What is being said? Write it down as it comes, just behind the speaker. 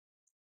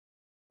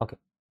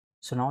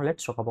So now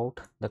let's talk about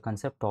the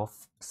concept of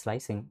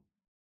slicing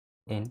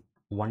in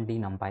 1D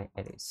NumPy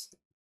arrays.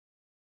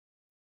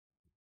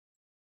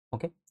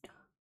 Okay,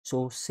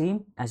 so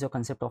same as your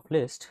concept of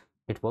list,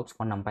 it works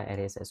for NumPy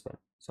arrays as well.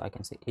 So I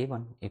can say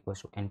a1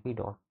 equals to np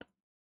dot,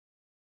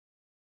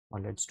 or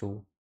let's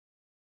do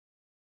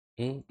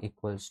a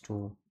equals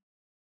to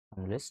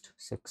list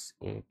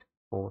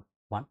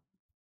 6841,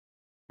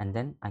 and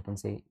then I can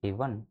say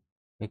a1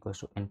 equals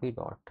to np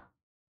dot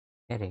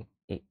array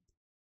a.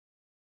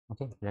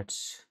 Okay,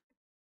 let's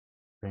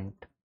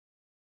print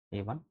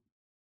a1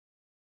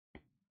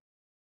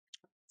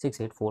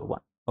 6841.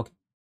 Okay,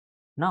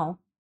 now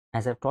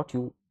as I've taught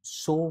you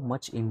so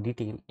much in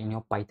detail in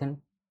your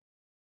Python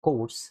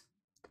course,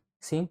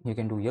 same you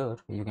can do here.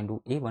 You can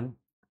do a1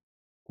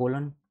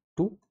 colon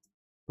 2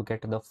 to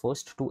get the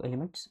first two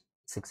elements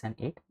 6 and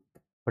 8.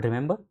 But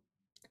remember,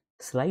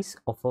 slice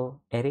of a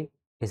array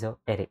is a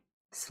array,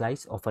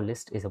 slice of a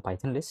list is a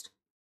Python list,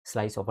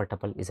 slice of a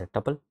tuple is a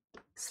tuple,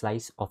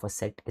 slice of a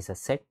set is a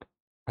set.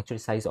 Actually,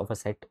 size of a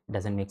set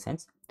doesn't make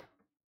sense.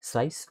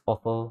 Slice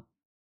of a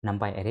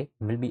NumPy array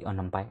will be a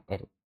NumPy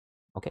array.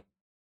 Okay,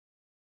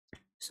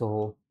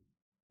 so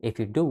if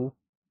you do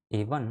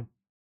a1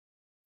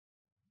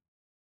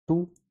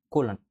 2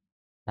 colon,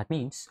 that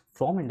means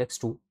from index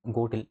 2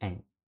 go till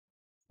end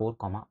 4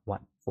 comma 1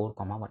 4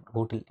 comma 1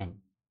 go till end.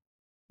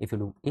 If you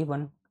do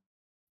a1,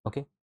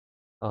 okay,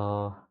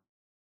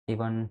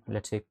 even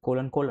let's say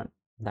colon colon,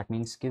 that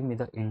means give me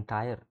the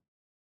entire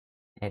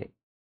array.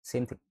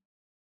 Same thing,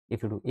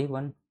 if you do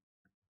a1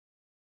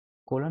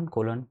 colon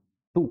colon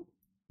 2,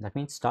 that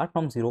means start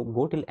from 0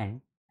 go till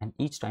end and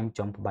each time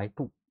jump by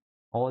 2,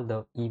 all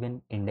the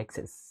even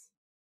indexes.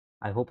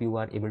 I hope you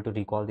are able to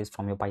recall this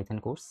from your Python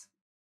course.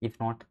 If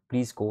not,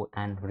 please go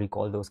and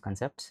recall those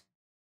concepts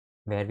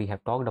where we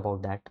have talked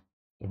about that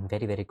in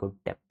very good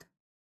depth.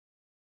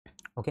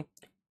 Okay,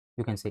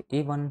 you can say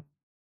a1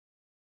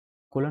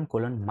 colon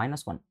colon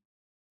minus 1.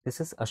 This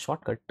is a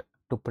shortcut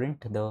to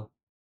print the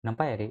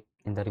NumPy array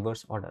in the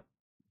reverse order,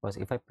 because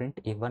if I print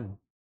a1,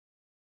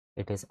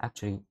 it is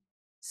actually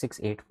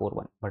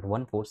 6841 but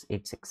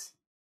 1486,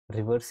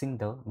 reversing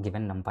the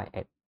given NumPy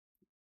array.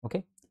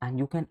 Okay, and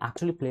you can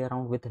actually play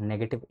around with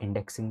negative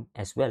indexing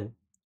as well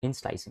in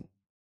slicing.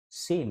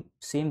 Same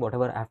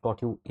whatever I have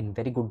taught you in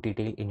very good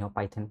detail in your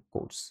Python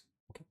course.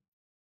 Okay,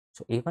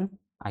 so a1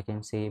 I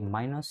can say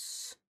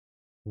minus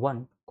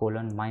 1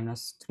 colon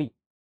minus 3.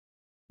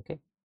 Okay,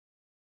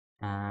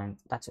 and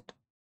that's it.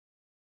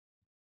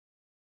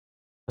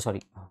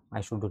 Sorry,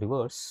 I should do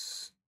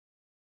reverse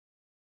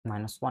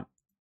minus 1.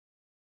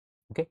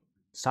 Okay,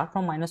 start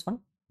from minus 1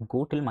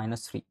 go till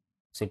minus 3.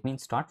 So it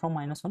means start from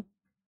minus 1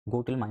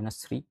 go till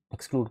minus 3,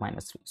 exclude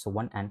minus 3, so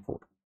 1 and 4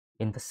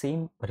 in the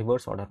same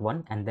reverse order,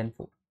 1 and then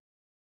 4.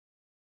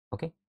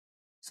 Okay,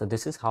 so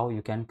this is how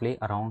you can play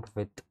around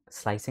with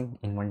slicing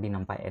in 1D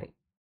NumPy array.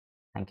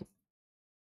 Thank you.